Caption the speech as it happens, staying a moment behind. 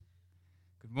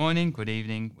Good morning, good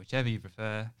evening, whichever you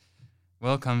prefer.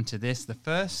 Welcome to the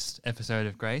first episode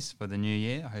of Grace for the new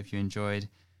year. I hope you enjoyed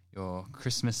your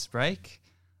Christmas break.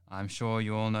 I'm sure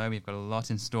you all know we've got a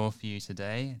lot in store for you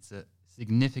today. It's a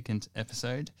significant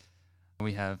episode.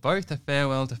 We have both a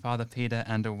farewell to Father Peter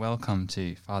and a welcome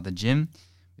to Father Jim.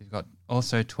 We've got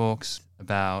also talks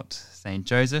about St.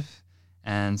 Joseph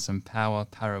and some power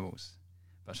parables.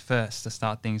 But first, to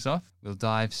start things off, we'll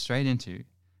dive straight into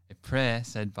a prayer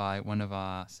said by one of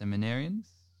our seminarians,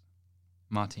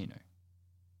 Martino.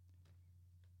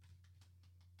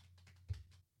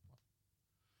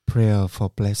 Prayer for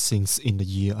blessings in the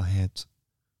year ahead.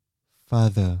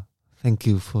 Father, thank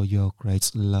you for your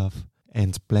great love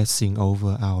and blessing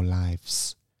over our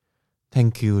lives.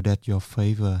 Thank you that your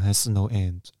favor has no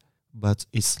end, but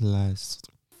it lasts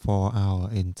for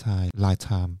our entire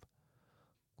lifetime.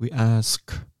 We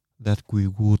ask that we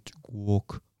would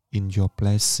walk in your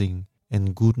blessing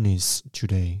and goodness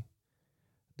today,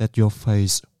 that your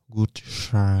face would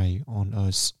shine on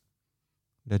us,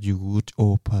 that you would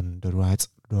open the right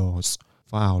doors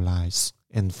for our lives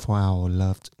and for our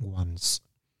loved ones,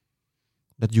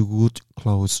 that you would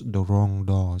close the wrong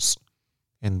doors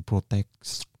and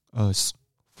protect us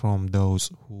from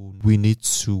those who we need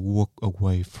to walk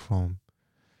away from.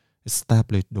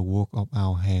 Establish the work of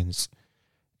our hands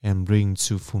and bring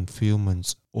to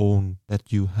fulfillment all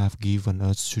that you have given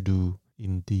us to do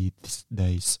in these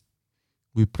days.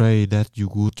 We pray that you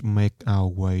would make our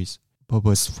ways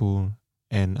purposeful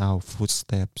and our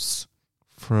footsteps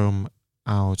firm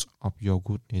out of your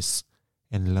goodness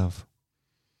and love.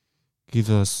 Give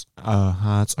us a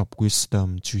heart of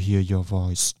wisdom to hear your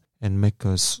voice and make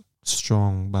us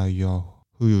strong by your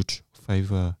huge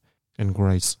favor and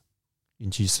grace.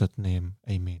 In Jesus' name,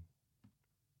 amen.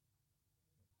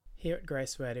 Here at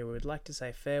Grace Radio, we would like to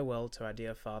say farewell to our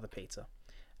dear Father Peter.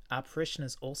 Our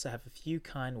parishioners also have a few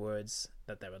kind words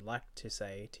that they would like to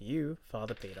say to you,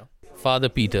 Father Peter. Father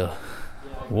Peter,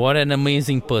 what an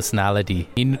amazing personality.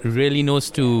 He really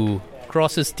knows to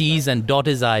cross his T's and dot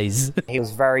his I's. He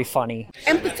was very funny.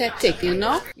 Empathetic, you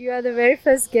know. You are the very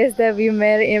first guest that we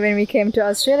met when we came to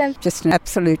Australia. Just an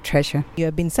absolute treasure. You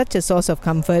have been such a source of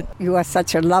comfort. You are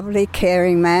such a lovely,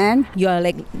 caring man. You are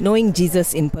like knowing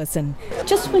Jesus in person.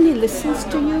 Just when he listens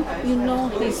to you, you know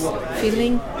he's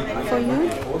feeling for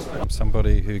you.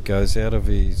 Somebody who goes out of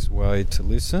his way to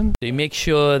listen. They make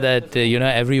sure that,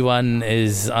 everyone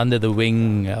is under the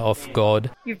wing of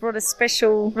God. You've brought a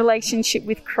special relationship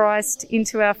with Christ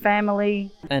into our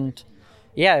family. And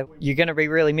yeah, you're going to be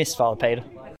really missed, Father Peter.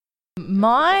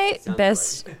 My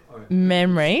best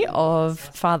memory of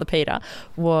Father Peter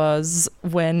was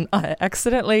when I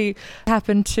accidentally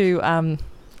happened to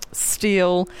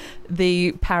steal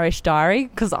the parish diary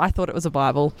because I thought it was a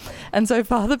Bible. And so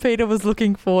Father Peter was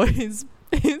looking for his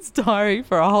diary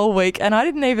for a whole week and I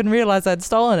didn't even realise I'd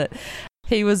stolen it.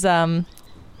 He was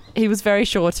very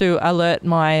sure to alert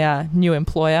my new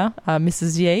employer,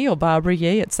 Mrs. Yee or Barbara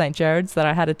Yee at St. Jared's, that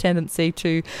I had a tendency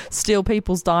to steal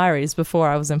people's diaries before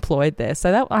I was employed there.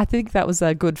 So I think that was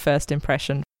a good first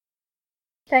impression.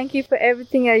 Thank you for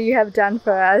everything that you have done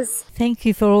for us. Thank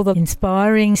you for all the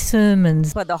inspiring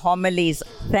sermons. For the homilies.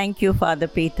 Thank you, Father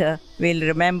Peter. We'll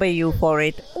remember you for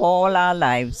it all our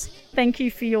lives. Thank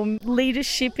you for your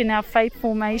leadership in our faith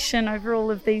formation over all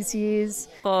of these years.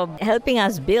 For helping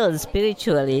us build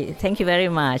spiritually. Thank you very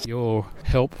much. Your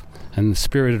help and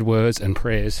spirited words and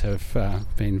prayers have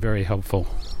been very helpful.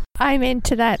 Amen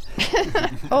to that.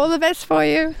 All the best for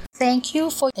you. Thank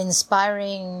you for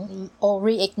inspiring or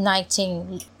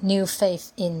reigniting new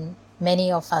faith in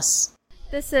many of us.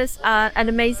 This is an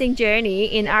amazing journey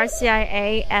in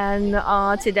RCIA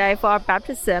and today for our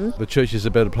baptism. The church is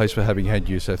a better place for having had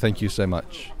you, so thank you so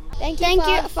much. Thank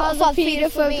you, Father Peter,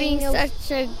 for being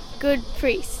such a good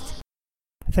priest.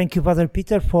 Thank you, Father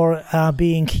Peter, for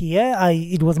being here.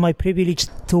 It was my privilege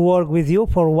to work with you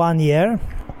for 1 year.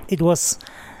 It was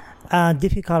a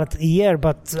difficult year,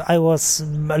 but I was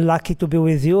lucky to be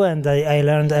with you and I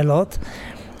learned a lot.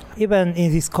 Even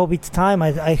in this COVID time,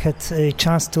 I had a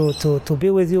chance to be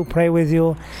with you, pray with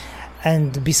you,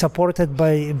 and be supported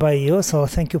by you. So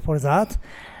thank you for that.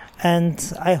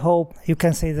 And I hope you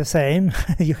can say the same.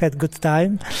 You had good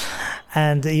time,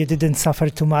 and you didn't suffer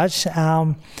too much.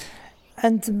 And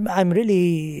I'm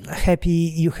really happy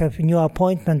you have a new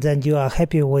appointment, and you are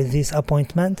happy with this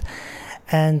appointment.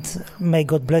 And may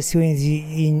God bless you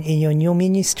in your new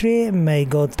ministry. May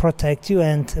God protect you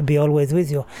and be always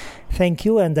with you. Thank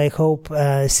you, and I hope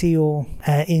see you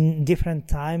in different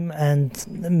time, and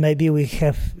maybe we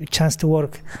have a chance to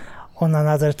work on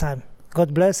another time.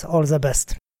 God bless, all the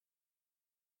best.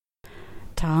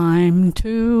 time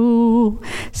to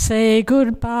say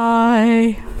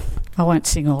goodbye. I won't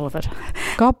sing all of it.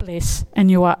 God bless, and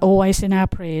you are always in our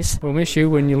prayers. We'll miss you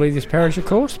when you leave this parish, of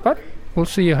course, but we'll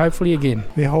see you hopefully again.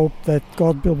 We hope that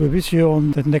God will be with you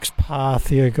on the next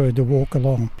path you're going to walk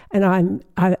along. And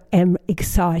I am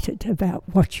excited about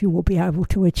what you will be able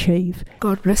to achieve.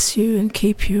 God bless you and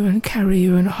keep you and carry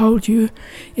you and hold you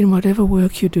in whatever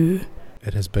work you do.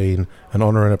 It has been an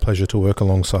honour and a pleasure to work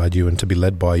alongside you and to be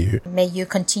led by you. May you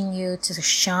continue to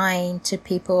shine to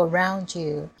people around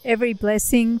you. Every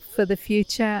blessing for the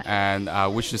future. And I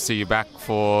wish to see you back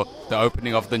for the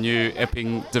opening of the new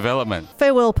Epping development.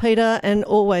 Farewell, Peter, and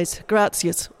always,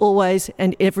 gratias, always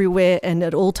and everywhere and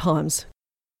at all times.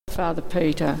 Father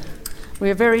Peter,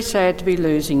 we're very sad to be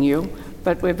losing you,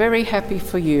 but we're very happy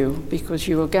for you because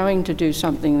you are going to do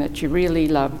something that you really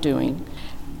love doing.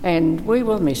 And we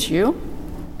will miss you,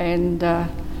 and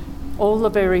all the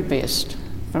very best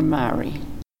from Mari.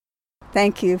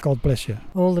 Thank you. God bless you.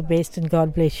 All the best and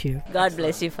God bless you. God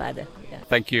bless you, Father. Yeah.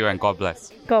 Thank you and God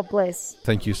bless. God bless.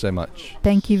 Thank you so much.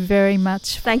 Thank you very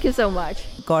much. Thank you so much.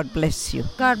 God bless you.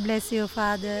 God bless you,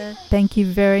 Father. Thank you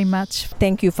very much.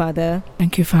 Thank you, Father.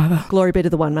 Thank you, Father. Glory be to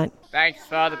the one, mate. Thanks,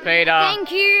 Father Peter.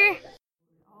 Thank you.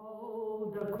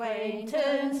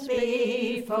 Acquaintance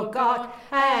be forgot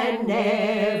and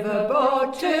never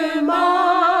brought to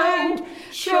mind.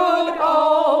 Should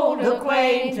old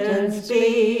acquaintance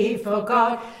be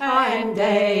forgot and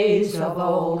days of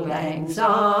old lang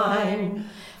syne.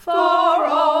 For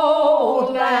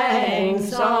old lang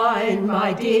syne,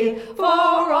 my dear,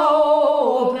 for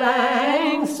old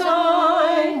lang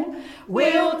syne,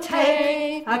 we'll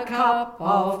take a cup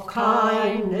of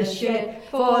kindness yet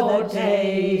for the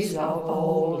days of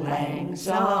old lang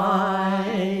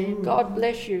syne. God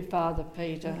bless you, Father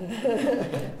Peter.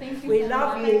 Thank you. We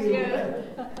love you.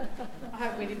 I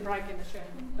hope we didn't break in the show.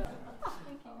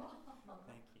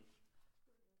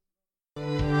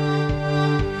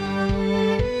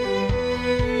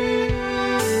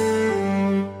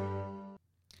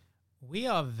 We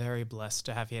are very blessed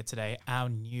to have here today our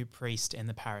new priest in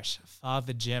the parish,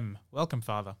 Father Jim. Welcome,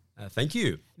 Father. Thank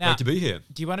you. Now, great to be here.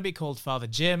 Do you want to be called Father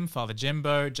Jim, Father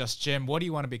Jimbo, just Jim? What do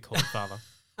you want to be called, Father?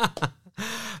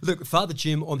 Look, Father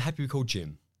Jim, I'm happy to be called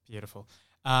Jim. Beautiful.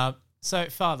 So,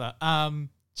 Father,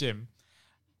 Jim,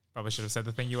 probably should have said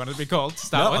the thing you wanted to be called to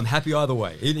start with. I'm happy either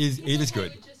way. It is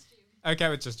good. Okay,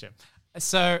 with just Jim.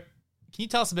 So, can you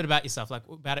tell us a bit about yourself, like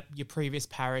about your previous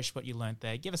parish, what you learnt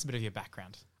there? Give us a bit of your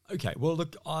background. Okay, well,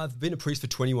 look, I've been a priest for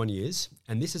 21 years,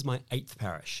 and this is my 8th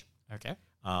parish. Okay.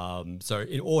 So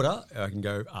in order, I can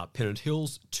go Pennant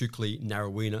Hills, Tukley,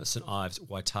 Narrowena, St Ives,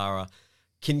 Waitara,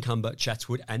 Kincumber,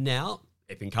 Chatswood, and now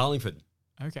Epping Carlingford.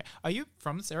 Okay. Are you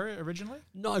from this area originally?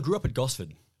 No, I grew up at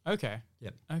Gosford. Okay.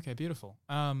 Yep. Okay, beautiful.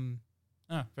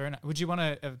 Very nice. Would you want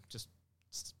to just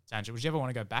tangent? Would you ever want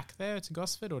to go back there to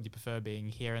Gosford, or do you prefer being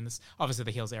here in this? Obviously,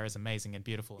 the Hills area is amazing and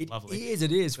beautiful and lovely.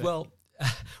 It is. But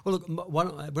well, look, when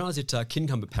I was at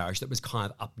Kincumber Parish, that was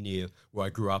kind of up near where I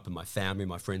grew up, and my family,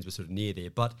 my friends were sort of near there.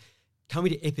 But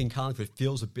coming to Epping Carlingford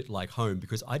feels a bit like home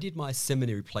because I did my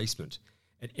seminary placement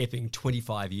at Epping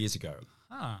 25 years ago.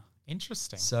 Ah,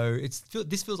 interesting. So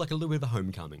this feels like a little bit of a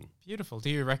homecoming. Beautiful.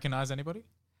 Do you recognise anybody?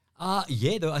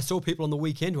 Yeah, I saw people on the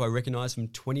weekend who I recognised from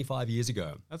 25 years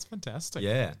ago. That's fantastic.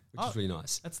 Yeah, which is really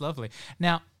nice. That's lovely.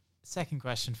 Now, second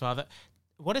question, Father.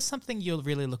 What is something you're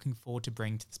really looking forward to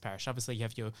bring to this parish? Obviously, you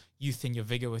have your youth and your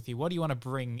vigour with you. What do you want to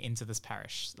bring into this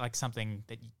parish? Like something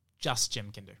that just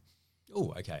Jim can do?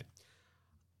 Oh, okay.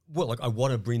 Well, like I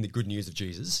want to bring the good news of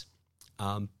Jesus,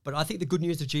 but I think the good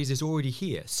news of Jesus is already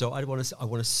here. So I want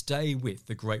to stay with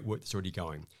the great work that's already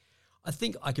going. I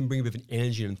think I can bring a bit of an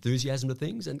energy and enthusiasm to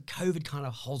things, and COVID kind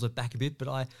of holds it back a bit. But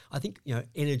I think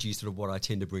energy is sort of what I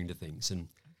tend to bring to things, and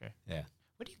okay. Yeah.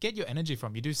 Where do you get your energy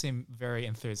from? You do seem very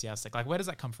enthusiastic. Like, where does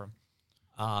that come from?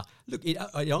 Look,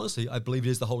 honestly, I believe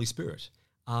it is the Holy Spirit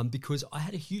because I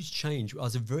had a huge change. I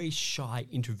was a very shy,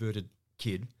 introverted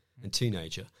kid and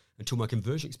teenager until my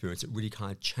conversion experience. It really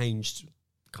kind of changed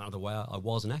kind of the way I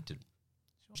was and acted.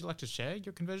 Would you like to share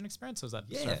your conversion experience, or is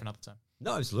that for another time?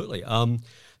 No, absolutely.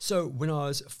 So when I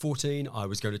was 14, I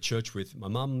was going to church with my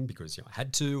mum because I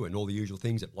had to and all the usual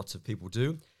things that lots of people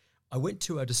do. I went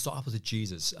to a Disciples of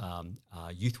Jesus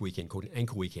youth weekend called an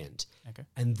Anchor Weekend. Okay.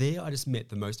 And there I just met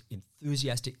the most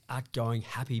enthusiastic, outgoing,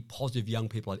 happy, positive young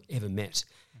people I'd ever met.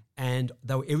 And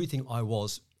they were everything I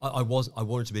wanted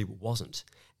to be but wasn't.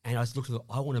 And I just looked at them,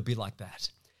 I want to be like that.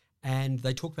 And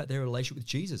they talked about their relationship with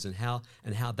Jesus and how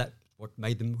that what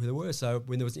made them who they were. So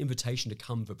when there was an invitation to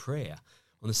come for prayer,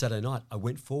 on the Saturday night, I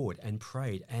went forward and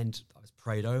prayed, and I was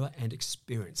prayed over and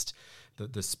experienced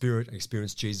the Spirit and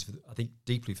experienced Jesus, I think,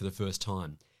 deeply for the first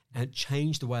time. And it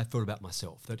changed the way I felt about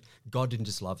myself, that God didn't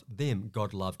just love them,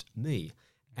 God loved me.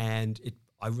 And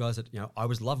I realized that, I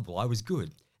was lovable, I was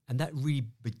good. And that really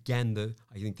began the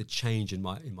change in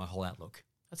my whole outlook.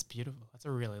 That's beautiful. That's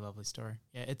a really lovely story.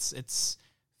 Yeah, it's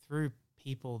through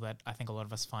people that I think a lot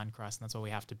of us find Christ, and that's why we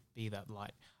have to be that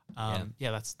light.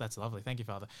 That's lovely. Thank you,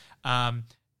 Father.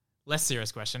 Less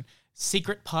serious question.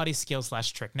 Secret party skill /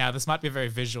 trick. Now, this might be a very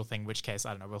visual thing, in which case,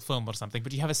 I don't know, we'll film or something,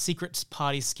 but do you have a secret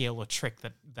party skill or trick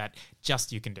that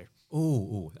just you can do?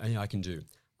 Oh, I can do.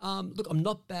 Look, I'm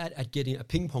not bad at getting a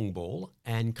ping pong ball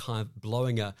and kind of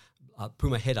blowing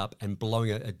putting my head up and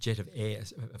blowing a jet of air,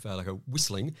 like a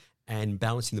whistling, and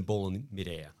balancing the ball in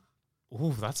midair.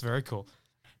 Oh, that's very cool.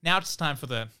 Now it's time for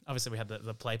obviously we had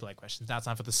the play questions. Now it's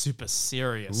time for the super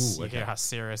serious. Ooh, okay. You hear how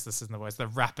serious this is in the voice. The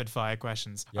rapid fire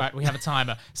questions. Yep. All right, we have a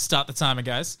timer. Start the timer,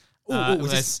 guys.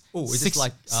 Is this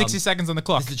like 60 seconds on the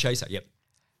clock? This is the chaser, yep.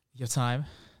 Your time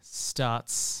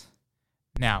starts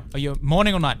now. Are you a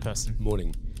morning or night person?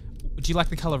 Morning. Would you like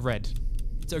the colour red?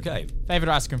 It's okay.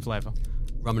 Favourite ice cream flavour?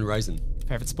 Rum and raisin.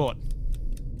 Favourite sport?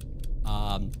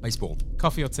 Baseball.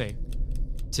 Coffee or tea?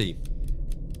 Tea.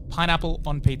 Pineapple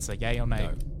on pizza, yay or nay?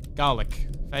 No. Garlic.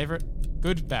 Favourite?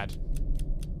 Good, bad?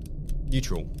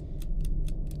 Neutral.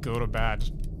 Good or bad?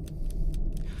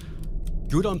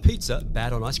 Good on pizza,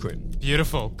 bad on ice cream.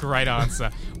 Beautiful. Great answer.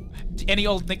 Any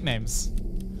old nicknames?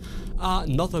 Not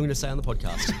that I'm going to say on the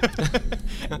podcast.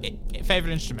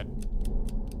 Favourite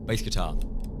instrument? Bass guitar.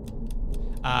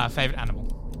 Favourite animal?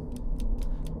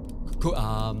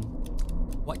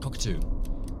 White cockatoo.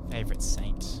 Favourite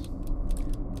saint?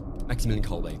 Maximilian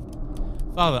Kolbe.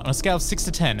 Father, on a scale of 6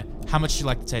 to 10, how much do you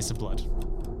like the taste of blood?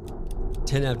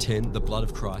 10 out of 10, the blood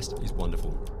of Christ is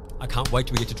wonderful. I can't wait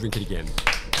till we get to drink it again.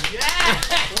 Yeah!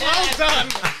 Well done!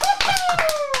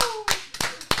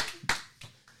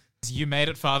 You made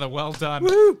it, Father. Well done.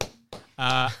 Woo!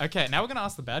 Okay, now we're going to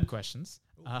ask the bad questions.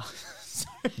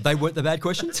 They weren't the bad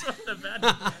questions?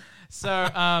 So,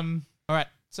 all right.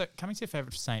 So, coming to your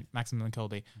favourite saint, Maximilian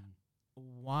Kolbe.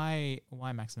 Why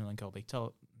Maximilian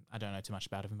Kolbe? I don't know too much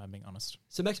about him, if I'm being honest.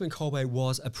 So Maximilian Kolbe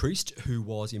was a priest who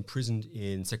was imprisoned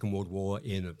in Second World War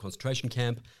in a concentration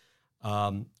camp,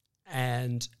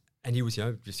 and he was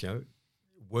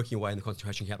working away in the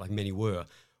concentration camp like many were.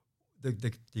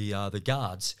 The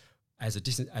guards, as a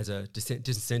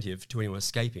disincentive to anyone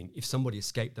escaping, if somebody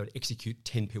escaped, they would execute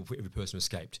 10 people for every person who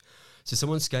escaped. So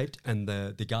someone escaped, and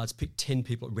the guards picked 10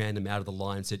 people at random out of the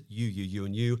line and said, you,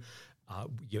 and you.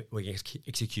 We're going to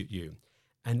execute you.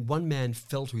 And one man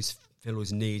fell to his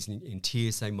knees in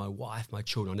tears, saying, my wife, my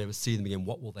children, I'll never see them again.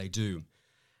 What will they do?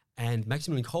 And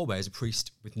Maximilian Kolbe, as a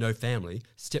priest with no family,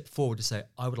 stepped forward to say,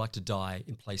 I would like to die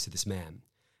in place of this man.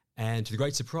 And to the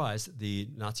great surprise, the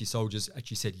Nazi soldiers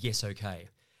actually said, yes, okay,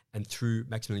 and threw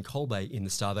Maximilian Kolbe in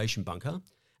the starvation bunker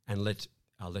and let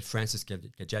Francis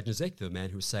Gajadnazek, the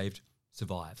man who was saved,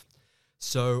 survive.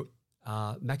 So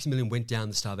Maximilian went down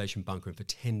the starvation bunker, and for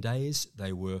 10 days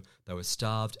they were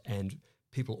starved, and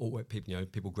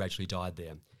people gradually died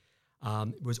there.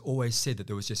 It was always said that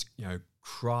there was just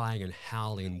crying and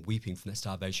howling and weeping from that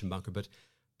starvation bunker, but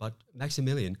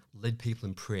Maximilian led people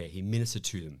in prayer. He ministered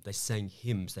to them. They sang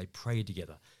hymns. They prayed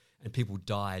together, and people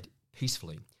died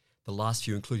peacefully. The last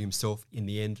few, including himself, in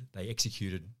the end they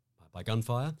executed by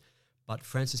gunfire. But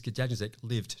Francis Gajadnazek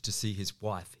lived to see his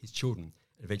wife, his children,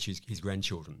 and eventually his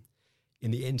grandchildren.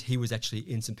 In the end, he was actually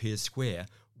in St. Peter's Square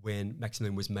when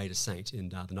Maximilian was made a saint in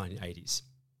the 1980s.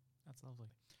 That's lovely.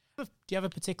 Do you have a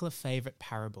particular favourite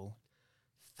parable?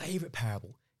 Favourite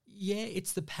parable? Yeah,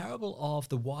 it's the parable of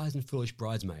the wise and foolish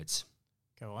bridesmaids.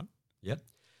 Go on. Yep.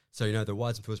 So, the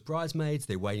wise and foolish bridesmaids,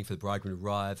 they're waiting for the bridegroom to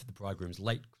arrive. The bridegroom's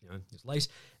late, he's late.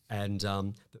 And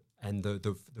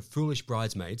the foolish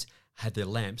bridesmaids had their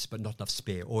lamps but not enough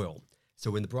spare oil. So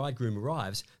when the bridegroom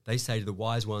arrives, they say to the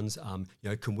wise ones,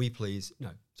 can we please,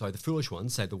 the foolish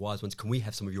ones say to the wise ones, can we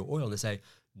have some of your oil? And they say,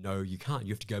 no, you can't.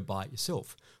 You have to go buy it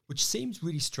yourself, which seems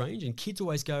really strange. And kids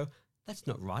always go, that's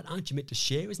not right. Aren't you meant to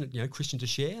share? Isn't it, Christian to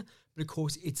share? But of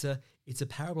course, it's a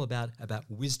parable about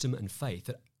wisdom and faith,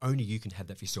 that only you can have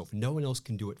that for yourself. No one else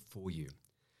can do it for you.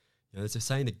 There's a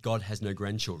saying that God has no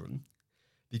grandchildren,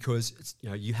 because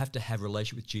you have to have a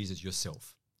relationship with Jesus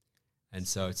yourself. And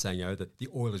so it's saying, that the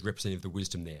oil is representative of the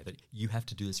wisdom there, that you have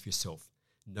to do this for yourself.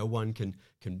 No one can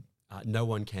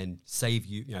save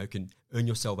you, can earn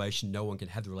your salvation. No one can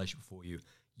have the relationship for you.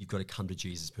 You've got to come to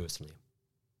Jesus personally.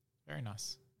 Very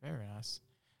nice. Very nice.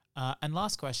 And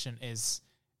last question is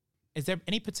there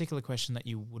any particular question that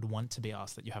you would want to be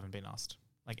asked that you haven't been asked?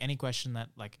 Like any question that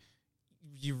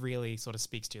you really sort of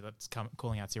speaks to you that's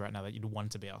calling out to you right now that you'd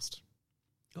want to be asked?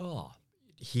 Oh,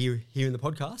 here in the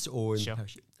podcast or in Sure.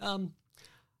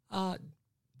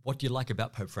 what do you like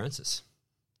about Pope Francis?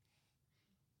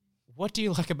 What do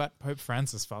you like about Pope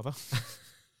Francis, Father?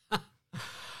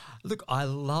 Look, I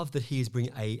love that he is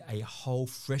bringing a whole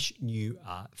fresh new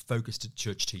focus to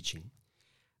church teaching.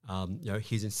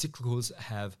 His encyclicals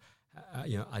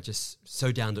are just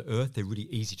so down to earth. They're really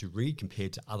easy to read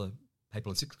compared to other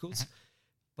papal encyclicals.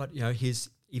 But his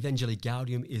Evangelii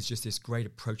Gaudium is just this great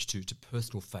approach to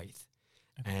personal faith,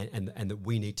 and that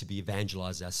we need to be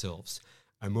evangelized ourselves.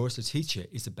 Amoris Laetitia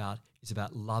is about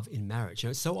love in marriage.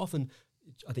 So often,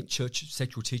 I think church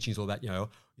sexual teaching is all about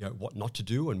what not to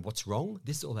do and what's wrong.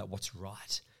 This is all about what's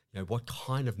right. What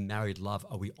kind of married love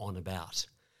are we on about?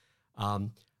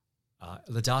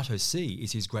 Laudato Si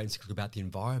is his great encyclical about the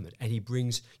environment, and he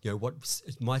brings what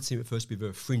might seem at first to be a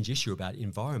very fringe issue about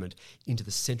environment into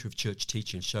the centre of church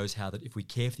teaching, and shows how that if we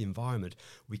care for the environment,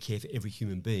 we care for every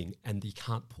human being, and you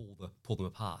can't pull them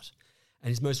apart. And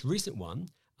his most recent one,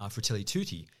 Fratelli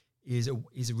Tutti, is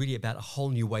really about a whole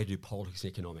new way to do politics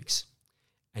and economics,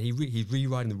 and he's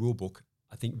rewriting the rule book,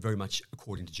 I think, very much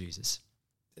according to Jesus.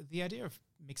 The idea of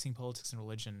mixing politics and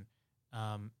religion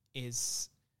is,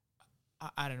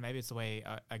 I don't know, maybe it's the way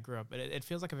I grew up, but it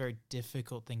feels like a very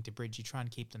difficult thing to bridge. You try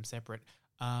and keep them separate.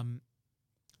 Do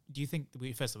you think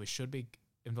we should be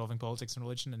involving politics and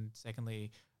religion, and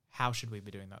secondly, how should we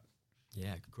be doing that?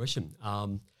 Yeah, good question.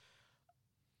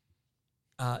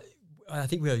 I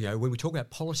think when we talk about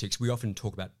politics, we often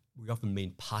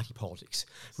mean party politics: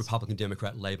 Republican,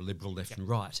 Democrat, Labour, Liberal, left and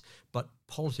right. But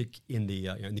politic in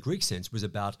the Greek sense was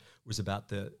about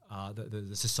the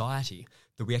society,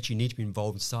 that we actually need to be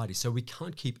involved in society. So we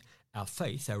can't keep our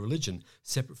faith, our religion,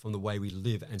 separate from the way we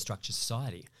live and structure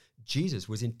society. Jesus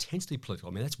was intensely political.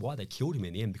 I mean, that's why they killed him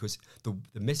in the end, because the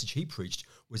message he preached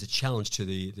was a challenge to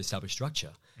the established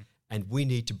structure. And we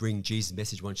need to bring Jesus'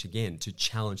 message once again to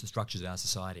challenge the structures of our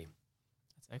society.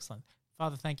 That's excellent.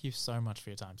 Father, thank you so much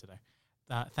for your time today.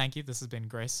 Thank you. This has been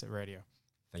Grace Radio.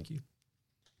 Thank you.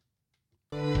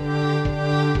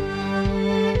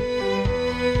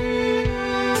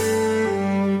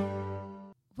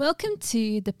 Welcome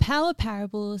to the Power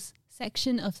Parables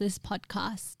section of this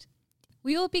podcast.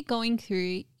 We will be going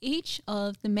through each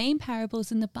of the main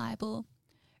parables in the Bible,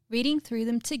 reading through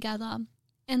them together,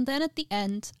 and then at the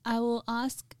end, I will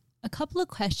ask a couple of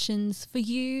questions for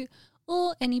you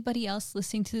or anybody else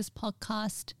listening to this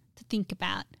podcast to think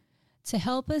about, to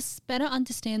help us better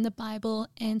understand the Bible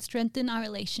and strengthen our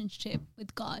relationship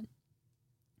with God.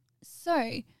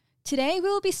 So, today we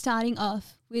will be starting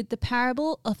off with the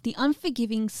parable of the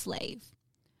unforgiving slave,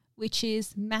 which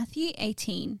is Matthew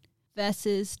 18,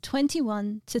 verses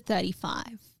 21 to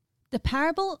 35. The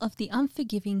parable of the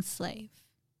unforgiving slave.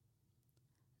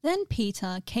 Then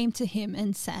Peter came to him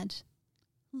and said,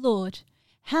 Lord,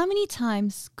 how many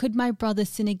times could my brother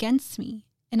sin against me,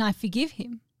 and I forgive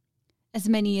him? As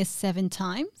many as 7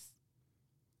 times?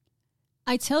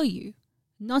 I tell you,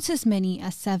 not as many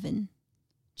as 7,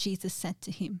 Jesus said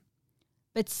to him,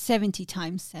 but 70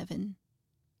 times 7.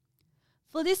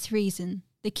 For this reason,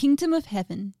 the kingdom of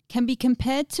heaven can be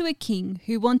compared to a king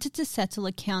who wanted to settle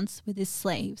accounts with his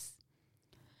slaves.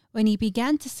 When he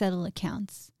began to settle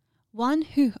accounts, one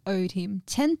who owed him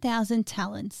 10,000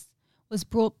 talents was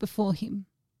brought before him.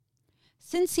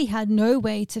 Since he had no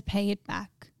way to pay it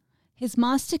back, his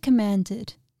master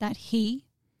commanded that he,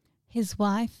 his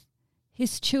wife,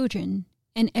 his children,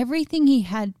 and everything he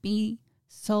had be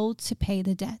sold to pay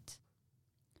the debt.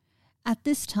 At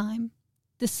this time,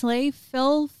 the slave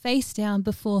fell face down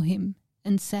before him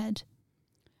and said,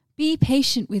 Be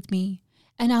patient with me,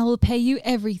 and I will pay you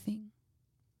everything.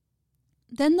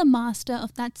 Then the master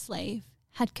of that slave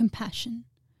had compassion,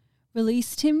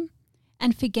 released him,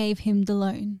 and forgave him the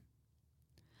loan.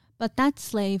 But that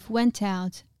slave went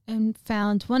out and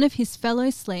found one of his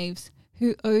fellow slaves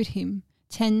who owed him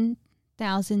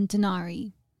 10,000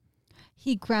 denarii.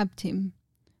 He grabbed him,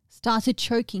 started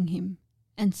choking him,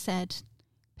 and said,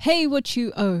 Pay what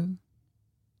you owe.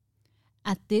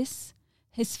 At this,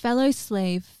 his fellow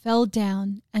slave fell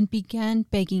down and began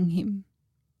begging him,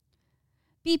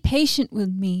 Be patient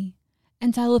with me,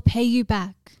 and I will pay you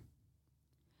back.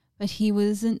 But he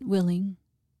wasn't willing.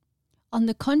 On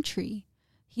the contrary,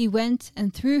 he went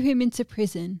and threw him into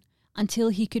prison until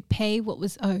he could pay what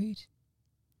was owed.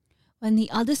 When the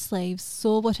other slaves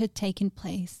saw what had taken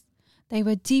place, they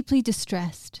were deeply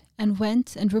distressed and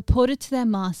went and reported to their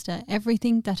master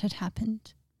everything that had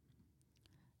happened.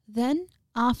 Then,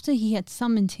 after he had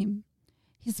summoned him,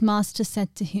 his master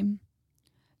said to him,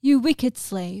 You wicked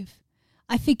slave,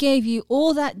 I forgave you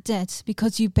all that debt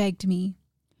because you begged me.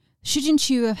 Shouldn't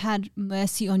you have had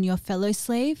mercy on your fellow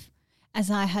slave,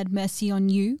 as I had mercy on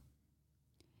you?'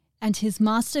 And his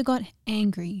master got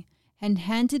angry and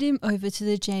handed him over to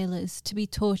the jailers to be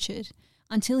tortured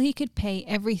until he could pay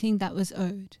everything that was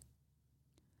owed.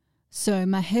 So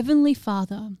my heavenly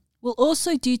Father will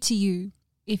also do to you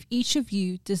if each of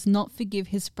you does not forgive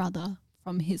his brother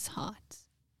from his heart."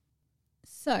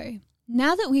 So,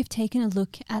 now that we've taken a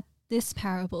look at this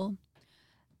parable,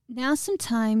 now's some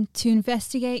time to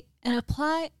investigate and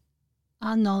apply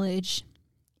our knowledge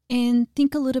and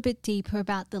think a little bit deeper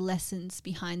about the lessons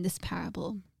behind this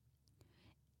parable.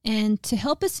 And to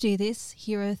help us do this,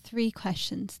 here are 3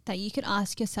 questions that you could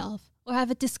ask yourself or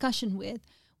have a discussion with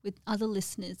other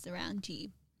listeners around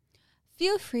you.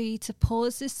 Feel free to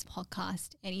pause this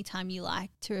podcast anytime you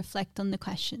like to reflect on the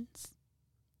questions.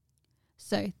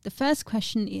 So, the first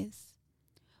question is,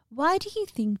 why do you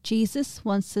think Jesus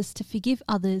wants us to forgive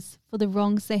others for the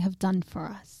wrongs they have done for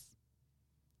us?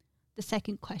 The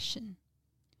second question,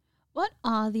 what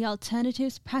are the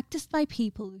alternatives practiced by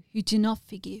people who do not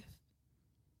forgive?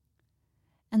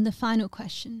 And the final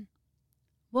question,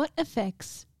 what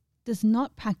effects does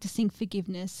not practicing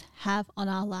forgiveness have on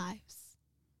our lives?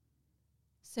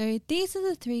 So these are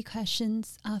the 3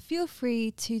 questions. Feel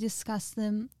free to discuss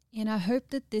them, and I hope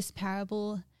that this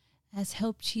parable has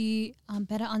helped you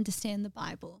better understand the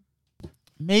Bible.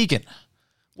 Megan,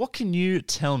 what can you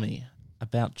tell me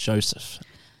about Joseph?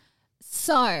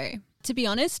 So, to be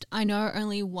honest, I know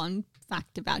only one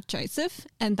fact about Joseph,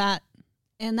 and that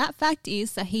fact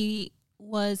is that he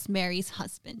was Mary's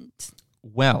husband.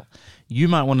 Well, you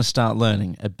might want to start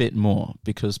learning a bit more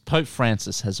because Pope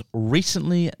Francis has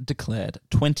recently declared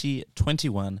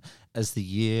 2021 as the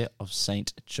year of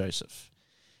Saint Joseph.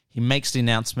 He makes the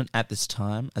announcement at this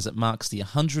time as it marks the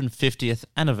 150th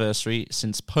anniversary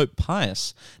since Pope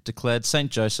Pius declared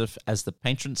Saint Joseph as the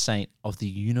patron saint of the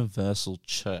Universal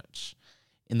Church.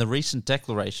 In the recent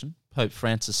declaration, Pope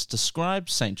Francis described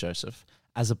Saint Joseph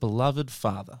as a beloved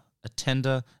father, a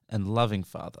tender and loving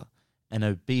father, an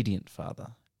obedient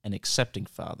father, an accepting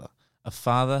father, a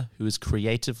father who is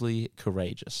creatively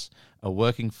courageous, a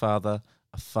working father,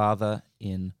 a father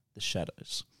in the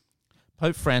shadows.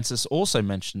 Pope Francis also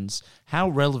mentions how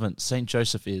relevant St.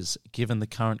 Joseph is given the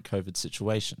current COVID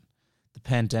situation. The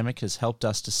pandemic has helped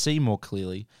us to see more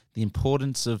clearly the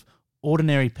importance of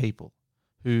ordinary people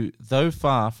who, though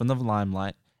far from the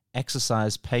limelight,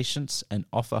 exercise patience and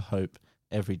offer hope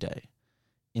every day.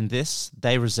 In this,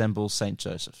 they resemble St.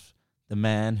 Joseph, the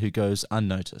man who goes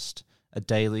unnoticed, a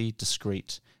daily,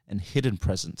 discreet, and hidden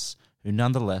presence who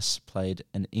nonetheless played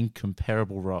an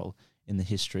incomparable role in the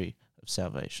history of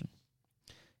salvation.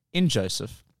 In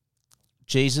Joseph,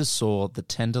 Jesus saw the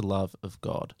tender love of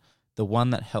God, the one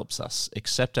that helps us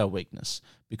accept our weakness,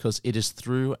 because it is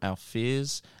through our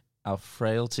fears, our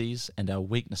frailties, and our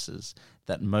weaknesses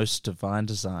that most divine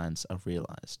designs are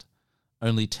realized.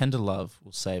 Only tender love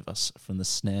will save us from the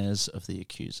snares of the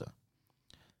accuser.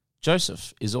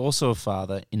 Joseph is also a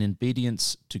father in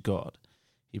obedience to God.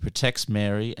 He protects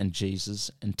Mary and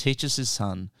Jesus and teaches his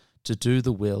son to do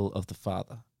the will of the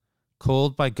Father.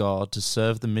 Called by God to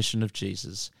serve the mission of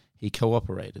Jesus, he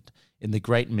cooperated in the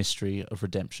great mystery of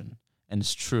redemption and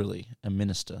is truly a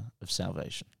minister of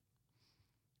salvation.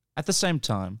 At the same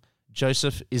time,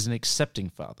 Joseph is an accepting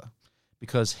father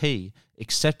because he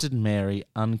accepted Mary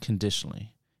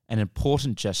unconditionally, an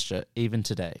important gesture even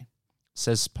today.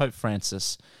 Says Pope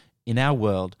Francis, in our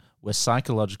world where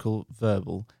psychological,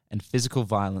 verbal, and physical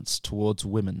violence towards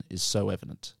women is so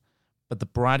evident, but the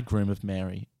bridegroom of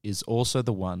Mary is also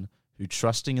the one who,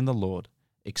 trusting in the Lord,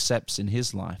 accepts in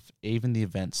his life even the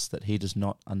events that he does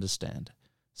not understand,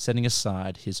 setting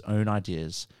aside his own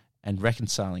ideas and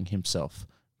reconciling himself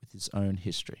with his own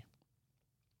history.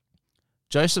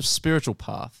 Joseph's spiritual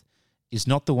path is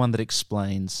not the one that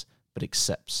explains, but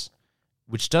accepts,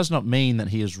 which does not mean that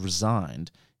he is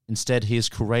resigned. Instead, he is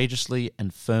courageously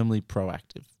and firmly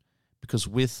proactive, because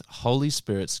with Holy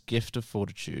Spirit's gift of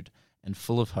fortitude and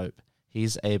full of hope, he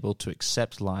is able to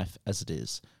accept life as it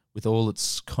is, with all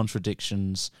its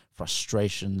contradictions,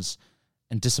 frustrations,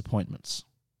 and disappointments.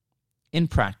 In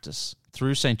practice,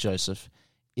 through St. Joseph,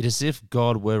 it is as if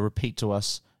God were to repeat to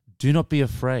us, do not be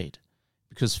afraid,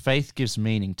 because faith gives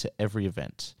meaning to every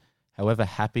event, however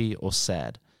happy or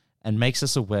sad, and makes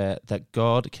us aware that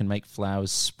God can make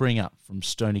flowers spring up from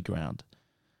stony ground.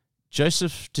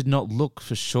 Joseph did not look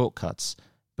for shortcuts,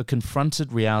 but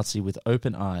confronted reality with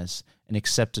open eyes and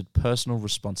accepted personal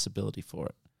responsibility for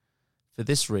it. For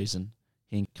this reason,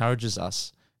 he encourages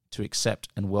us to accept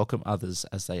and welcome others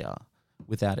as they are,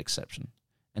 without exception,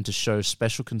 and to show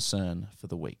special concern for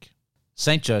the weak.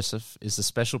 Saint Joseph is the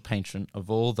special patron of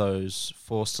all those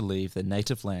forced to leave their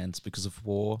native lands because of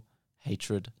war,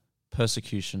 hatred,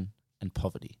 persecution, and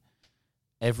poverty.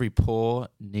 Every poor,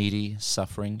 needy,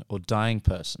 suffering, or dying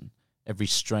person, every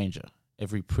stranger,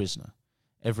 every prisoner,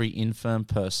 every infirm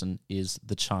person is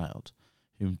the child,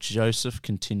 whom Joseph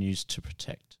continues to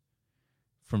protect.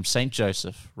 From Saint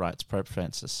Joseph, writes Pope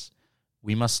Francis,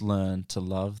 we must learn to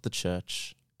love the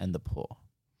church and the poor.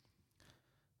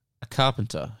 A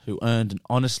carpenter who earned an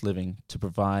honest living to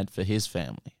provide for his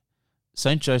family.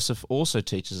 Saint Joseph also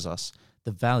teaches us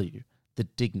the value, the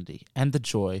dignity, and the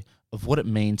joy of what it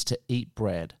means to eat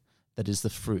bread that is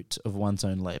the fruit of one's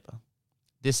own labour.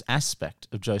 This aspect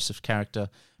of Joseph's character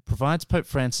provides Pope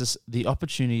Francis the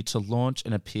opportunity to launch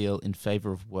an appeal in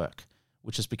favour of work,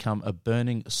 which has become a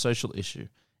burning social issue,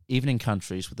 even in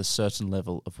countries with a certain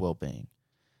level of well-being.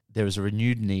 There is a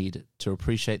renewed need to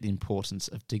appreciate the importance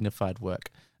of dignified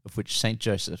work, of which Saint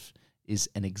Joseph is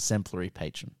an exemplary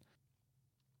patron.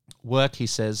 Work, he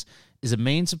says, is a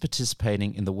means of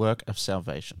participating in the work of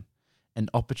salvation, an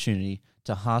opportunity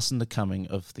to hasten the coming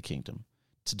of the kingdom,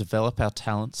 to develop our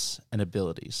talents and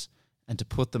abilities, and to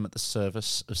put them at the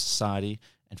service of society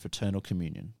and fraternal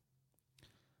communion.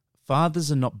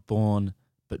 Fathers are not born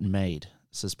but made,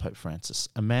 says Pope Francis.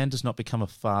 A man does not become a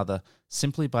father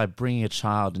simply by bringing a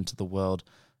child into the world,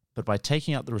 but by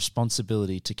taking up the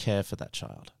responsibility to care for that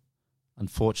child.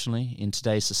 Unfortunately, in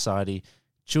today's society,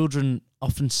 children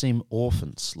often seem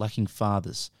orphans, lacking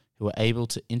fathers who are able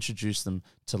to introduce them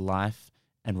to life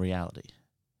and reality.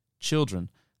 Children,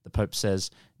 the Pope says,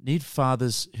 need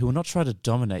fathers who will not try to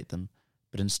dominate them,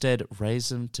 but instead raise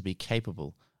them to be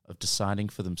capable of deciding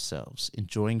for themselves,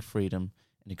 enjoying freedom,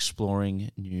 and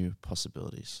exploring new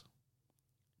possibilities.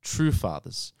 True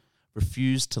fathers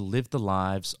refuse to live the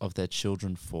lives of their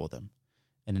children for them,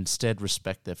 and instead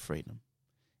respect their freedom.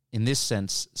 In this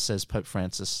sense, says Pope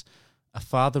Francis, a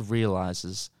father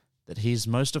realizes that he is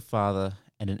most a father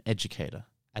and an educator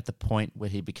at the point where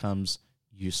he becomes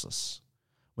useless,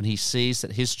 when he sees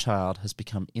that his child has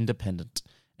become independent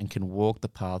and can walk the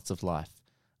paths of life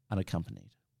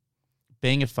unaccompanied.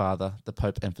 Being a father, the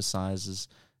Pope emphasizes,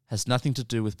 has nothing to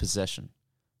do with possession,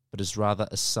 but is rather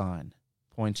a sign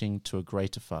pointing to a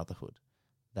greater fatherhood,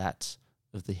 that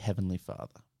of the Heavenly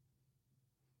Father.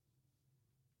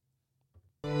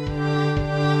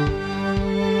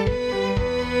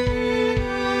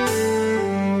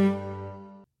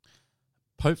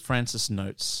 Pope Francis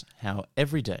notes how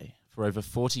every day for over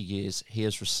 40 years he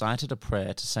has recited a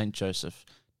prayer to Saint Joseph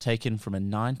taken from a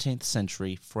 19th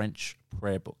century French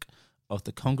prayer book of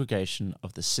the Congregation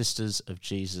of the Sisters of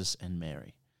Jesus and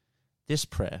Mary. This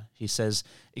prayer, he says,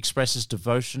 expresses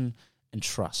devotion and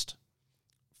trust.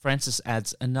 Francis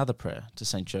adds another prayer to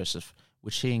Saint Joseph,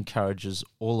 which he encourages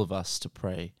all of us to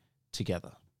pray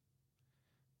together.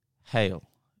 Hail,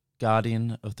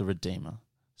 guardian of the Redeemer,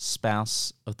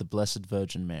 spouse of the Blessed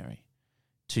Virgin Mary.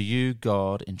 To you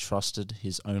God entrusted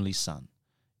his only Son.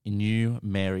 In you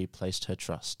Mary placed her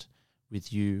trust.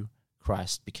 With you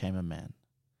Christ became a man.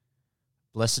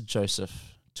 Blessed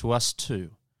Joseph, to us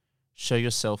too, show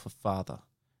yourself a father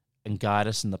and guide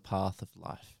us in the path of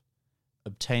life.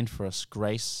 Obtain for us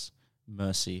grace,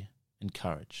 mercy, and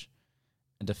courage,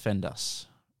 and defend us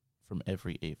from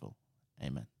every evil.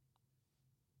 Amen.